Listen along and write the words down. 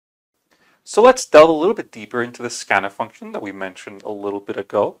So let's delve a little bit deeper into the scanf function that we mentioned a little bit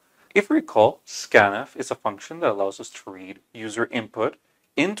ago. If you recall, scanf is a function that allows us to read user input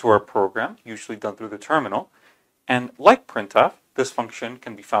into our program, usually done through the terminal. And like printf, this function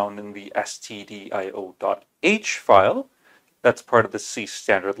can be found in the stdio.h file. That's part of the C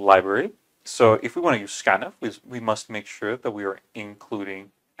standard library. So if we want to use scanf, we must make sure that we are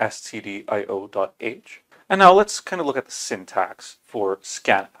including stdio.h. And now let's kind of look at the syntax for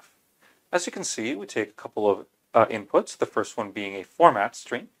scanf. As you can see, we take a couple of inputs, the first one being a format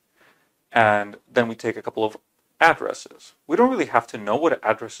string, and then we take a couple of addresses. We don't really have to know what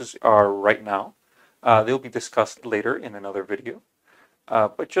addresses are right now. They'll be discussed later in another video.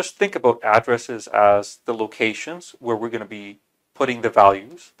 But just think about addresses as the locations where we're going to be putting the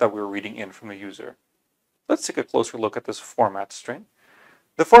values that we're reading in from the user. Let's take a closer look at this format string.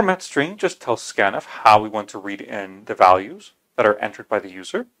 The format string just tells scanf how we want to read in the values that are entered by the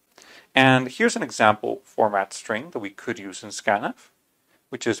user. And here's an example format string that we could use in scanf,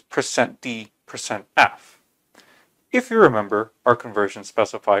 which is %d, %f. If you remember our conversion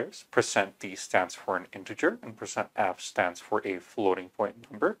specifiers, %d stands for an integer and %f stands for a floating point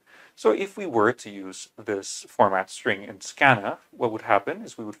number. So if we were to use this format string in scanf, what would happen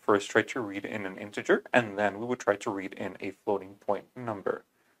is we would first try to read in an integer and then we would try to read in a floating point number.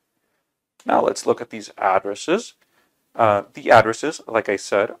 Now let's look at these addresses. The addresses, like I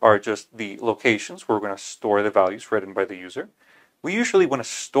said, are just the locations where we're going to store the values written by the user. We usually want to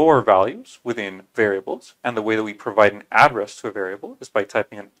store values within variables, and the way that we provide an address to a variable is by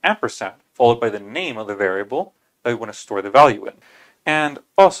typing an ampersand followed by the name of the variable that we want to store the value in. And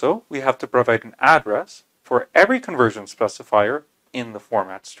also, we have to provide an address for every conversion specifier in the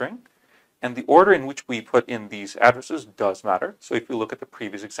format string, and the order in which we put in these addresses does matter. So if we look at the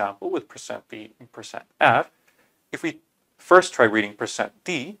previous example with %b and %f, if we first try reading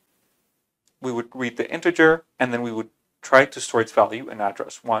 %d, we would read the integer, and then we would try to store its value in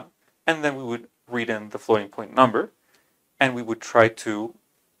address 1, and then we would read in the floating point number, and we would try to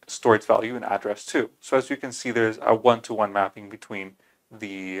store its value in address 2. So as you can see, there's a one-to-one mapping between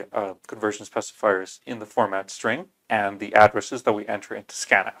the conversion specifiers in the format string and the addresses that we enter into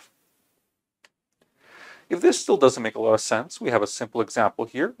scanf. If this still doesn't make a lot of sense, we have a simple example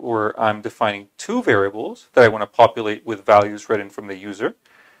here where I'm defining two variables that I want to populate with values written from the user,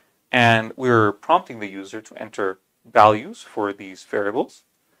 and we're prompting the user to enter values for these variables,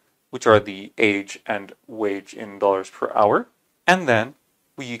 which are the age and wage in dollars per hour. And then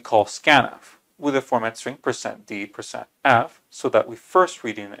we call scanf with a format string %d, %f, so that we first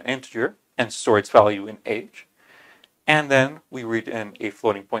read in an integer and store its value in age. And then we read in a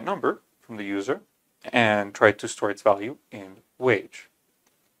floating point number from the user and try to store its value in wage.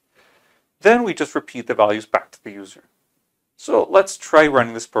 Then we just repeat the values back to the user. So let's try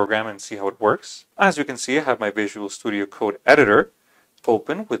running this program and see how it works. As you can see, I have my Visual Studio Code editor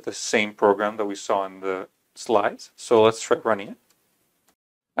open with the same program that we saw in the slides. So let's try running it.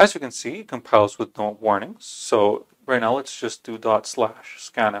 As you can see, it compiles with no warnings. So right now, let's just do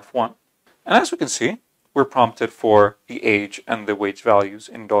 /scanf1. And as we can see, we're prompted for the age and the wage values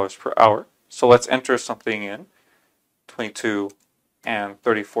in dollars per hour. So let's enter something in, 22 and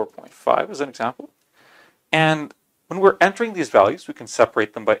 34.5 as an example. And when we're entering these values, we can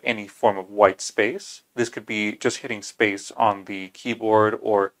separate them by any form of white space. This could be just hitting space on the keyboard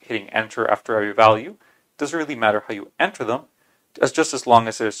or hitting enter after every value. It doesn't really matter how you enter them, just as long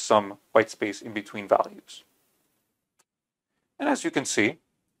as there's some white space in between values. And as you can see,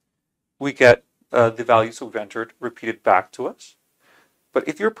 we get the values that we've entered repeated back to us. But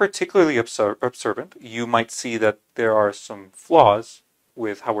if you're particularly observant, you might see that there are some flaws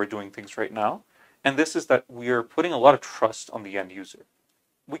with how we're doing things right now. And this is that we are putting a lot of trust on the end user.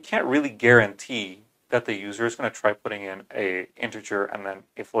 We can't really guarantee that the user is going to try putting in an integer and then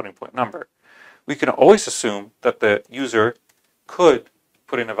a floating point number. We can always assume that the user could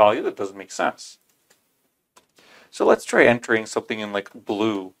put in a value that doesn't make sense. So let's try entering something in like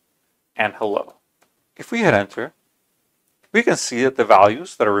blue and hello. If we hit enter, we can see that the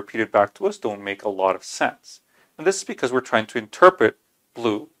values that are repeated back to us don't make a lot of sense. And this is because we're trying to interpret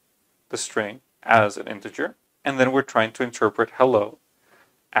blue, the string, as an integer, and then we're trying to interpret hello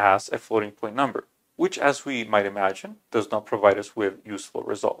as a floating point number, which, as we might imagine, does not provide us with useful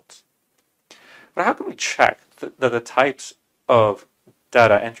results. But how can we check that the types of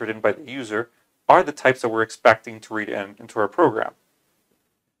data entered in by the user are the types that we're expecting to read into our program?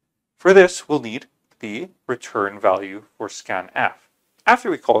 For this, we'll need the return value for scanf.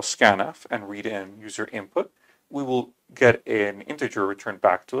 After we call scanf and read in user input, we will get an integer returned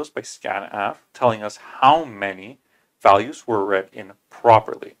back to us by scanf, telling us how many values were read in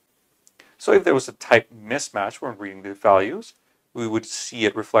properly. So if there was a type mismatch when reading the values, we would see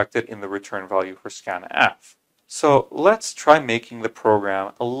it reflected in the return value for scanf. So let's try making the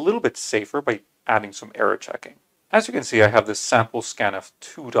program a little bit safer by adding some error checking. As you can see, I have this sample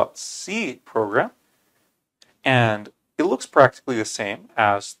scanf2.c program, and it looks practically the same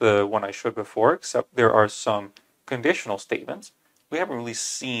as the one I showed before, except there are some conditional statements. We haven't really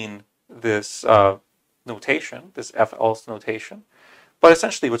seen this notation, this if-else notation, but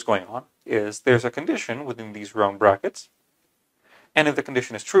essentially what's going on is there's a condition within these round brackets, and if the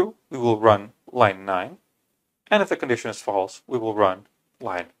condition is true, we will run line 9, and if the condition is false, we will run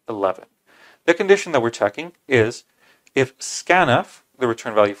line 11. The condition that we're checking is if scanf, the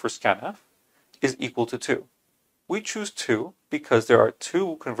return value for scanf, is equal to 2. We choose 2 because there are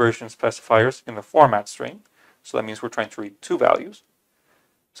 2 conversion specifiers in the format string, so that means we're trying to read 2 values.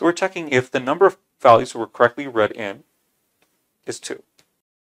 So we're checking if the number of values that were correctly read in is 2.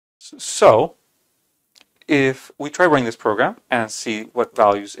 So if we try running this program and see what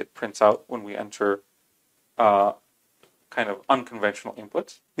values it prints out when we enter kind of unconventional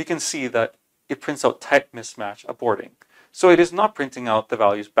inputs, we can see that it prints out type mismatch aborting. So it is not printing out the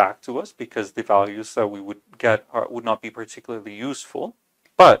values back to us because the values that we would get would not be particularly useful.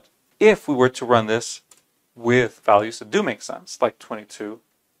 But if we were to run this with values that do make sense, like 22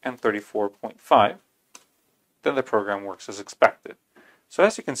 and 34.5, then the program works as expected. So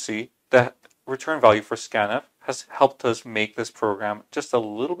as you can see, the return value for scanf has helped us make this program just a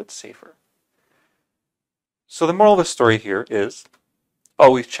little bit safer. So the moral of the story here is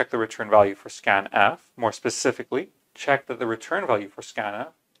always check the return value for scanf. More specifically, check that the return value for scanf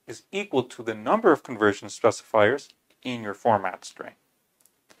is equal to the number of conversion specifiers in your format string.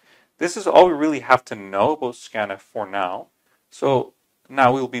 This is all we really have to know about scanf for now. So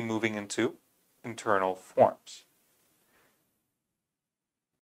now we'll be moving into internal forms.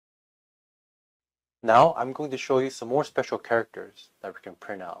 Now I'm going to show you some more special characters that we can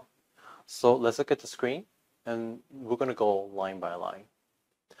print out. So let's look at the screen and we're going to go line by line.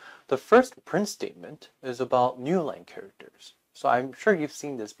 The first print statement is about new line characters. So I'm sure you've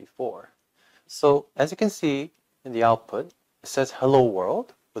seen this before. So as you can see in the output, it says hello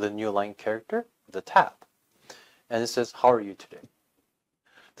world with a new line character with a tab. And it says how are you today?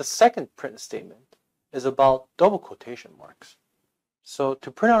 The second print statement is about double quotation marks. So to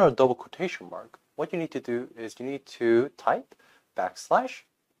print out a double quotation mark, what you need to do is you need to type backslash.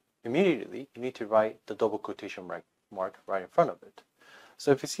 Immediately, you need to write the double quotation mark right in front of it.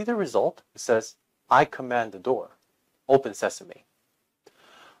 So if you see the result, it says, I command the door, open sesame.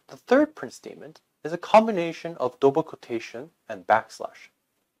 The third print statement is a combination of double quotation and backslash.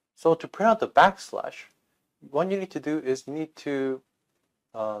 So to print out the backslash, what you need to do is you need to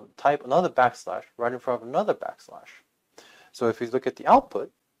type another backslash right in front of another backslash. So if you look at the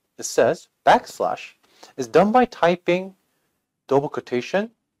output, it says backslash is done by typing double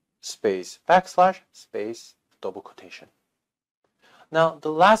quotation, space, backslash, space, double quotation. Now,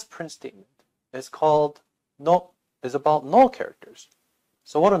 the last print statement is about null characters.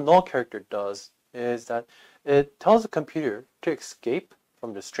 So what a null character does is that it tells the computer to escape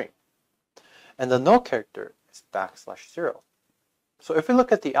from the string. And the null character is \0. So if we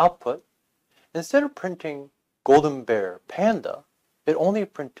look at the output, instead of printing golden bear panda, it only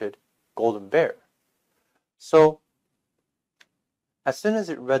printed golden bear. So as soon as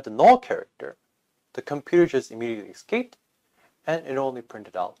it read the null character, the computer just immediately escaped and it only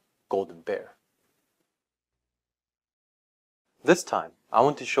printed out golden bear. This time, I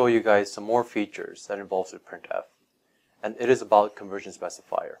want to show you guys some more features that involves with printf, and it is about conversion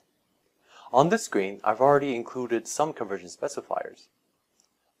specifier. On this screen, I've already included some conversion specifiers.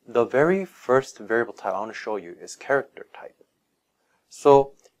 The very first variable type I want to show you is character type.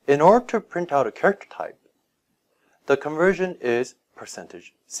 So, in order to print out a character type, the conversion is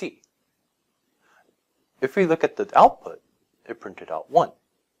 %C. If we look at the output, it printed out 1.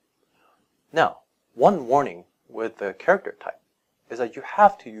 Now, one warning with the character type is that you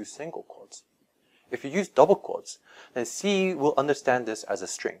have to use single quotes. If you use double quotes, then C will understand this as a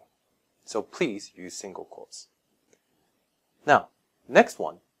string. So please use single quotes. Now, next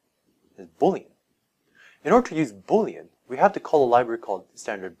one is Boolean. In order to use Boolean, we have to call a library called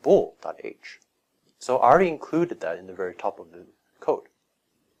standardbool.h. So I already included that in the very top of the code.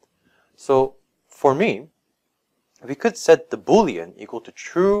 So for me, we could set the Boolean equal to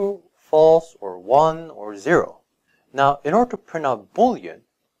true, false, or 1, or 0. Now, in order to print out Boolean,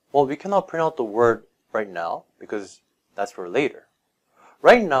 well, we cannot print out the word right now because that's for later.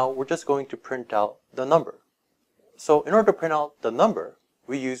 Right now, we're just going to print out the number. So in order to print out the number,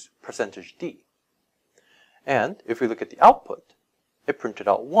 we use %d. And if we look at the output, it printed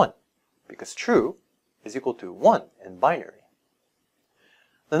out 1 because true is equal to 1 in binary.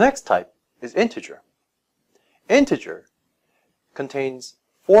 The next type is integer. Integer contains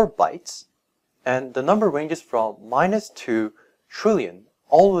 4 bytes, and the number ranges from -2 trillion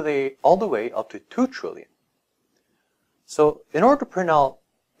all the way up to 2 trillion. So in order to print out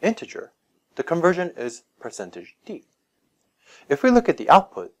integer, the conversion is %d. If we look at the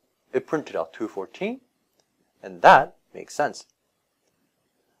output, it printed out 214, and that makes sense.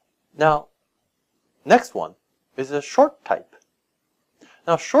 Now, next one is a short type.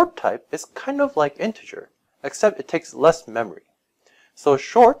 Now, short type is kind of like integer, except it takes less memory. So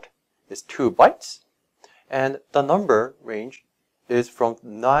short is 2 bytes, and the number range is from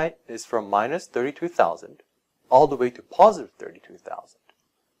 -32,000 all the way to +32,000.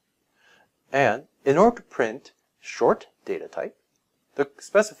 And in order to print short data type, the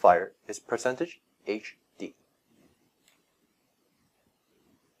specifier is %hd.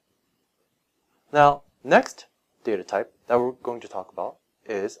 Now, next data type that we're going to talk about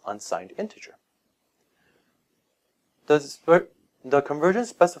is unsigned integer. The conversion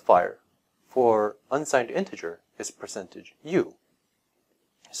specifier for unsigned integer is %u.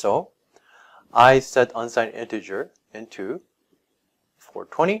 So I set unsigned integer into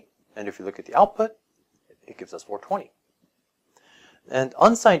 420, and if you look at the output, it gives us 420. And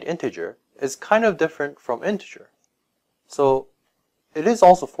unsigned integer is kind of different from integer. So it is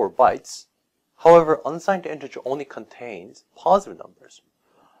also 4 bytes. However, unsigned integer only contains positive numbers.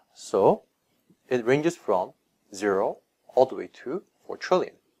 So it ranges from 0 all the way to 4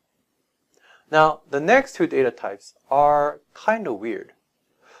 trillion. Now, the next two data types are kind of weird.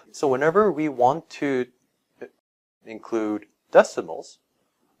 So whenever we want to include decimals,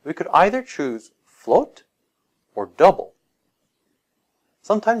 we could either choose float or double.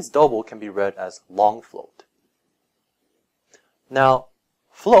 Sometimes double can be read as long float. Now,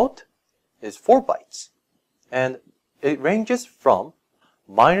 float is 4 bytes, and it ranges from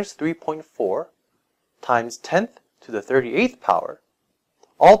 -3.4 times 10th to the 38th power,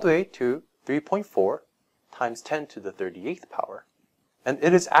 all the way to 3.4 times 10 to the 38th power, and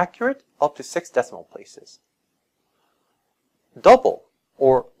it is accurate up to 6 decimal places. Double,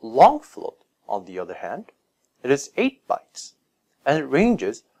 or long float, on the other hand, it is 8 bytes, and it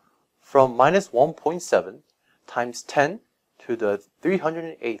ranges from -1.7 times 10 to the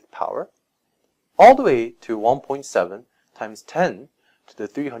 308th power, all the way to 1.7 times 10 to the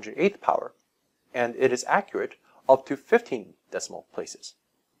 308th power, and it is accurate up to 15 decimal places.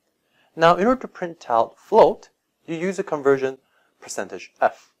 Now, in order to print out float, you use a conversion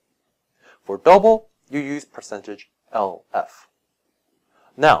 %f. For double, you use %lf.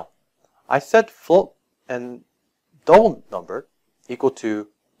 Now, I set float and double number equal to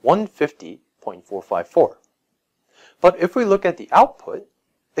 150.454. But if we look at the output,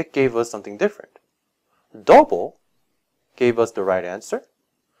 it gave us something different. Double gave us the right answer,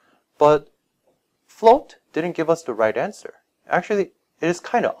 but float didn't give us the right answer. Actually, it is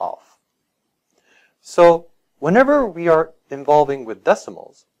kind of off. So whenever we are involving with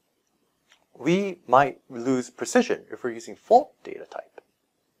decimals, we might lose precision if we're using float data type.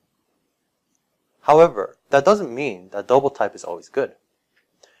 However, that doesn't mean that double type is always good.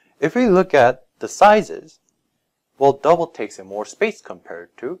 If we look at the sizes, well, double takes in more space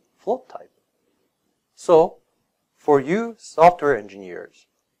compared to float type. So, for you software engineers,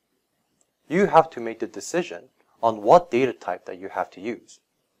 you have to make the decision on what data type that you have to use.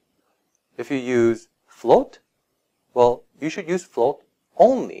 If you use float, well, you should use float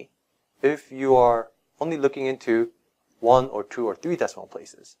only if you are only looking into 1 or 2 or 3 decimal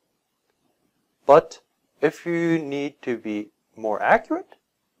places. But if you need to be more accurate,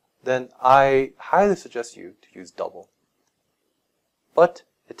 then I highly suggest you to use double. But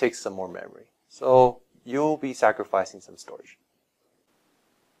it takes some more memory, so you'll be sacrificing some storage.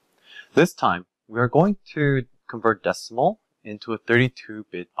 This time, we are going to convert decimal into a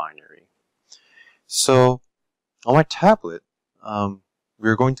 32-bit binary. So, on my tablet,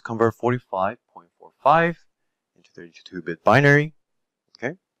 we're going to convert 45.45 into 32-bit binary.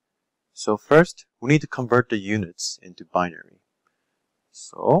 Okay. So first, we need to convert the units into binary.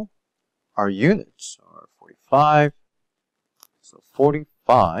 So, our units are 45. So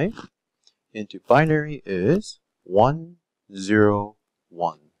 45 into binary is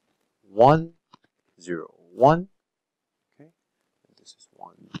 101. 101. Okay. And this is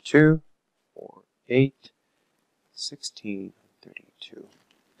 1, 2, 4, 8, 16, 32.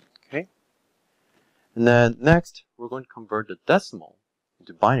 Okay. And then next, we're going to convert the decimal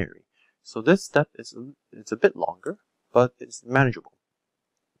into binary. So this step is a bit longer, but it's manageable.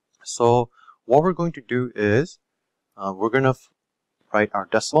 So what we're going to do is we're going to write our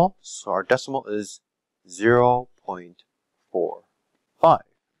decimal. So our decimal is 0.45.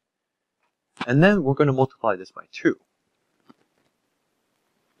 And then we're going to multiply this by 2.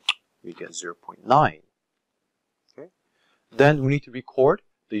 We get 0.9. Okay. Then we need to record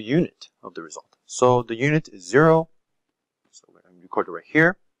the unit of the result. So the unit is 0. So we're going to record it right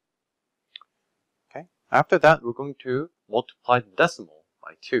here. Okay. After that, we're going to multiply the decimal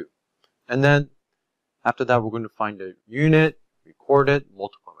by 2. And then after that, we're going to find the unit, record it,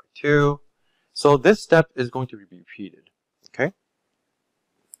 multiply by 2. So this step is going to be repeated. Okay.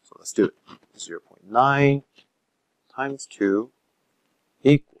 So let's do it. 0.9 times 2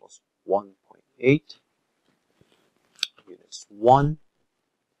 equals 1.8. Units 1.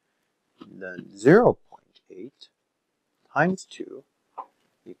 And then 0.8 times 2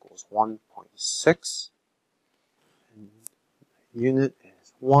 equals 1.6. And unit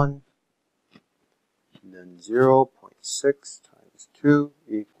is 1. And then 0.6 times 2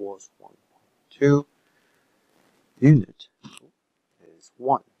 equals 1.2. Unit is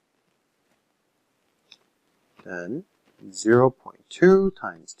 1. Then 0.2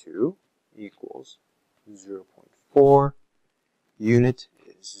 times 2 equals 0.4. Unit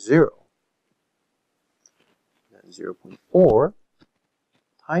is 0. Then 0.4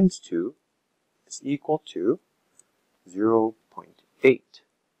 times 2 is equal to 0.8.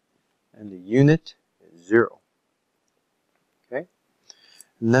 And the unit is 0. Okay?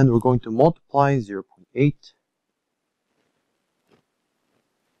 And then we're going to multiply 0.8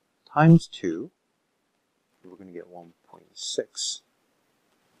 times 2. We're going to get 1.6.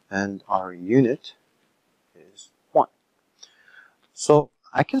 And our unit is 1. So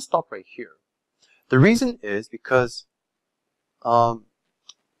I can stop right here. The reason is because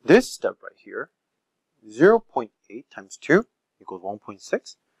this step right here, 0.8 times 2 equals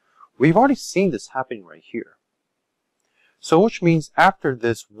 1.6. We've already seen this happening right here. So which means after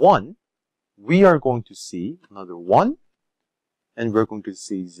this 1, we are going to see another 1, and we're going to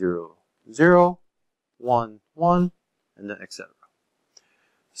see 0, 0, 1, 1, and then etc.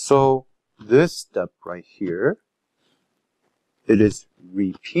 So this step right here, it is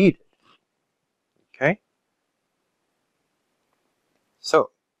repeated. Okay?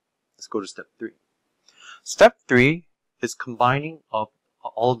 So let's go to step 3. Step 3 is combining of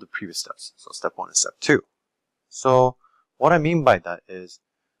all of the previous steps. So step 1 and step 2. So what I mean by that is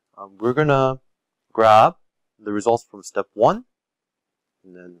we're going to grab the results from step 1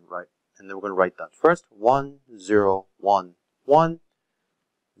 and then we're going to write that first. 1, 0, 1, 1,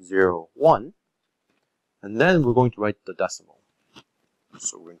 0, 1. And then we're going to write the decimal.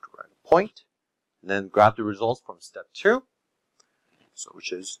 So we're going to write a point, and then grab the results from step 2. So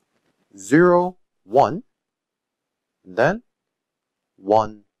which is 0, 1, and then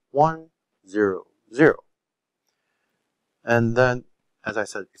 1, 1, 0, 0. And then, as I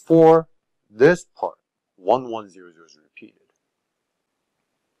said before, this part, 1, 1, 0, 0 is repeated.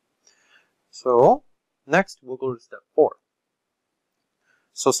 So next we'll go to step 4.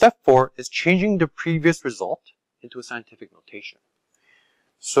 So step 4 is changing the previous result into a scientific notation.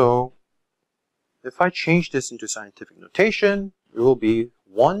 So if I change this into scientific notation, it will be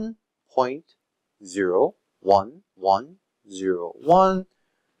 1.0, 1, 1, 0, 1,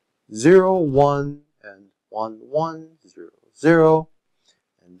 0, 1, and 1, 1, 0, 0.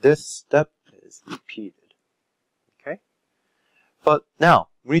 And this step is repeated. Okay? But now,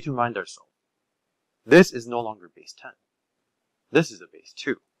 we need to remind ourselves, this is no longer base 10. This is a base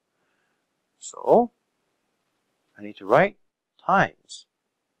 2. So, I need to write times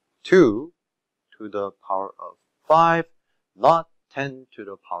 2 to the power of 5, not 10 to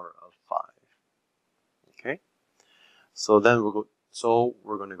the power of 5. Okay? So then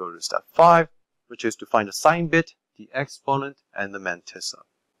we're going to go to step 5, which is to find the sign bit, the exponent, and the mantissa.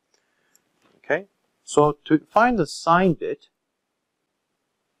 Okay? So to find the sign bit,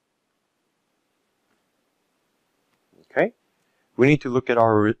 okay, we need to look at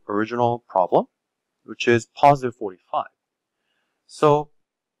our original problem, which is positive 45. So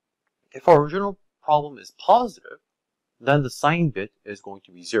if our original problem is positive, then the sign bit is going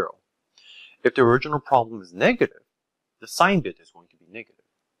to be 0. If the original problem is negative, the sign bit is going to be negative.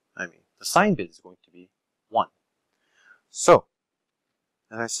 The sign bit is going to be 1. So,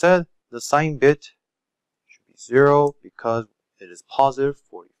 as I said, the sign bit should be 0 because it is positive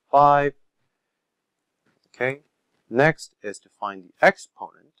 45. Okay. Next is to find the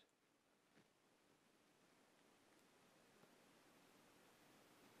exponent.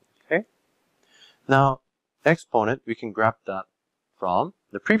 Okay. Now, exponent, we can grab that from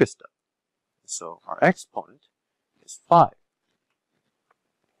the previous step. So, our exponent is 5.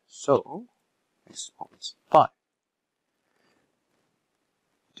 So, exponent is 5.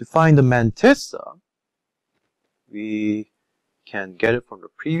 To find the mantissa, we can get it from the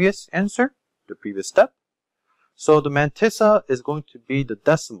previous answer, the previous step. So the mantissa is going to be the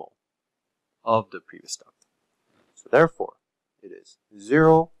decimal of the previous step. So therefore, it is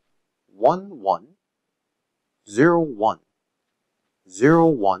 0, 1, 1, 0, 1, 0,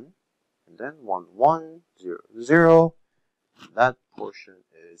 1, and then 1, 1, 0, 0. And that portion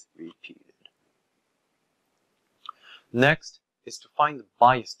is repeated. Next is to find the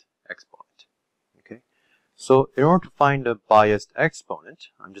biased exponent. Okay, so in order to find the biased exponent,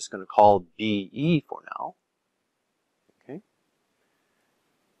 I'm just going to call BE for now. Okay,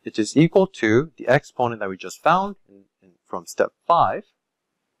 it is equal to the exponent that we just found from step 5,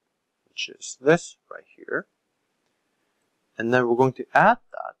 which is this right here. And then we're going to add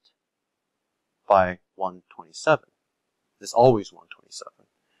that by 127. There's always 127.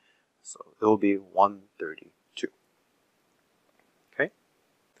 So it will be 132. Okay?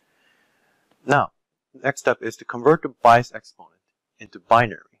 Now, the next step is to convert the biased exponent into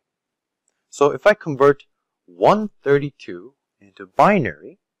binary. So if I convert 132 into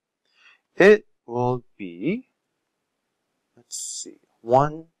binary, it will be, let's see,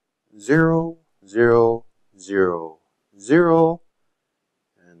 1, 0, 0, 0, 0,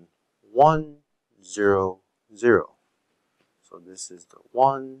 and 1, 0, 0. So this is the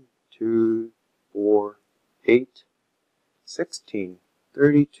 1, 2, 4, 8, 16,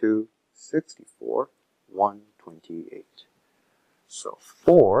 32, 64, 128. So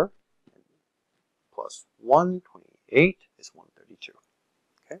 4 plus 128 is 132.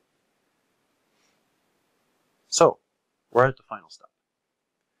 Okay? So we're at the final step.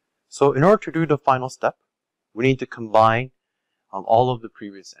 So in order to do the final step, we need to combine all of the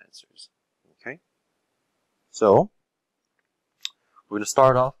previous answers. Okay? So we're going to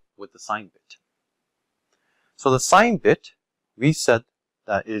start off with the sign bit. So the sign bit, we said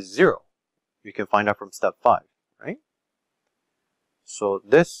that is 0. You can find out from step 5, right? So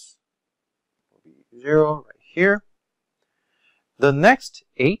this will be 0 right here. The next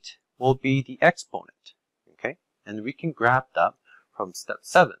 8 will be the exponent, okay? And we can grab that from step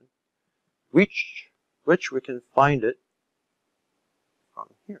 7, which we can find it from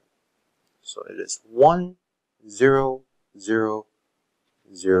here. So it is 1, 0, 0,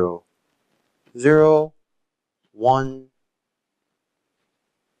 0, 0, 1,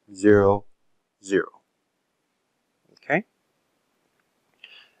 0, 0. Okay?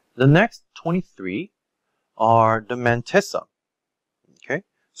 The next 23 are the mantissa. Okay?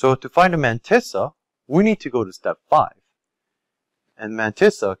 So to find the mantissa, we need to go to step 5. And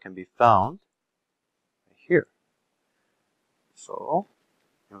mantissa can be found right here. So,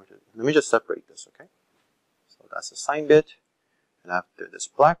 let me just separate this, okay? So that's the sign bit. And after this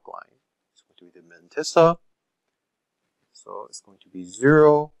black line, it's going to be the mantissa. So it's going to be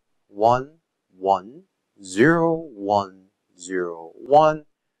 0, 1, 1, 0, 1, 0, 1,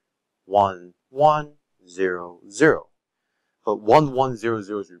 1, 1, 0, 0. But 1, 1, 0,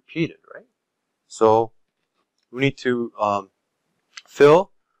 0 is repeated, right? So we need to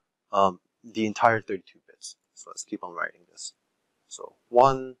fill the entire 32 bits. So let's keep on writing this. So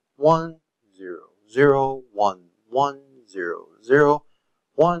 1, 1, 0, 0, 1, 1, 0, 0,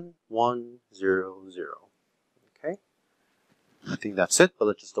 1, 1, 0, 0. Okay? I think that's it, but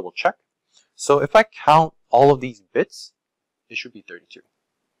let's just double check. So if I count all of these bits, it should be 32.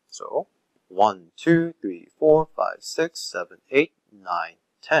 So 1, 2, 3, 4, 5, 6, 7, 8, 9,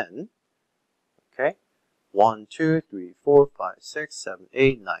 10. Okay? 1, 2, 3, 4, 5, 6, 7,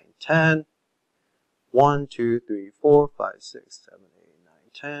 8, 9, 10. 1, 2, 3, 4, 5, 6, 7, 8, 9,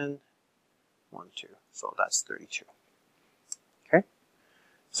 10. 1, 2. So that's 32. Okay?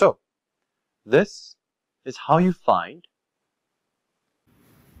 So this is how you find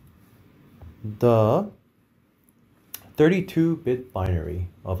the 32-bit binary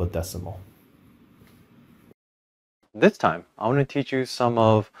of a decimal. This time, I want to teach you some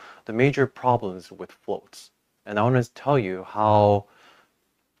of the major problems with floats. And I want to tell you how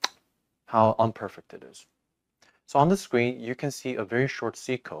imperfect it is. So on the screen, you can see a very short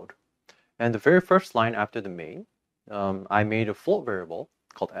C code. And the very first line after the main, I made a float variable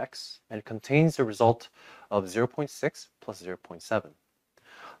called x, and it contains the result of 0.6 plus 0.7.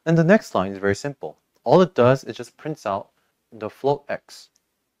 And the next line is very simple. All it does is just prints out the float x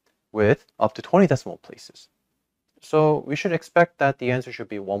with up to 20 decimal places. So we should expect that the answer should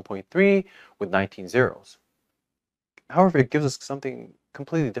be 1.3 with 19 zeros. However, it gives us something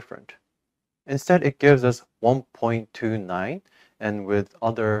completely different. Instead, it gives us 1.29 and with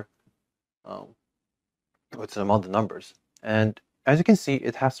some other numbers. And as you can see,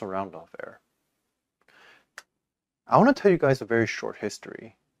 it has some round off error. I want to tell you guys a very short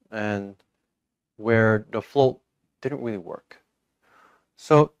history and where the float didn't really work.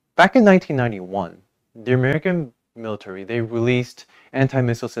 So back in 1991, the American military, they released an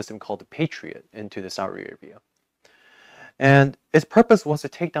anti-missile system called the Patriot into the Saudi Arabia. And its purpose was to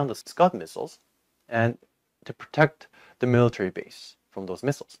take down the Scud missiles and to protect the military base from those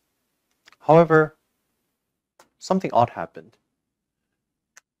missiles. However, something odd happened.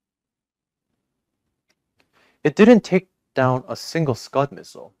 It didn't take down a single Scud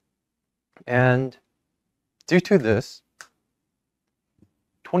missile. And due to this,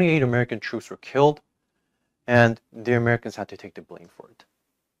 28 American troops were killed, and the Americans had to take the blame for it.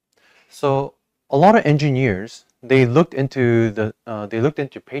 So a lot of engineers, they looked into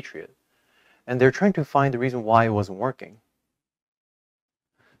Patriot, and they're trying to find the reason why it wasn't working.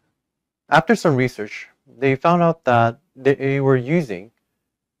 After some research, they found out that they were using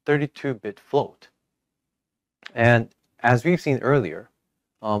 32-bit float. And as we've seen earlier,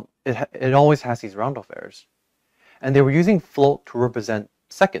 it always has these round-off errors. And they were using float to represent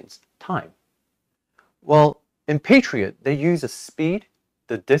seconds, time. Well, in Patriot, they use the speed,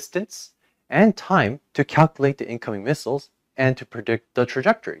 the distance, and time to calculate the incoming missiles and to predict the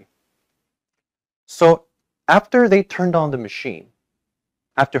trajectory. So after they turned on the machine,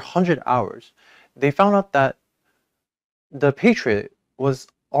 after 100 hours, they found out that the Patriot was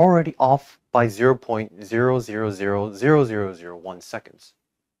already off by 0.0000001 seconds.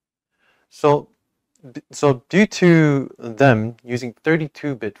 So due to them using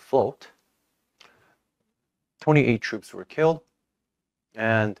 32-bit float, 28 troops were killed,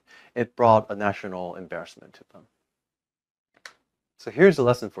 and it brought a national embarrassment to them. So here's a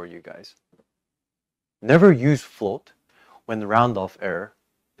lesson for you guys. Never use float when the round-off error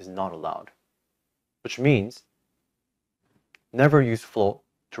is not allowed, which means never use float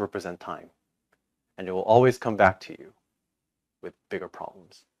to represent time, and it will always come back to you with bigger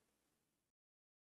problems.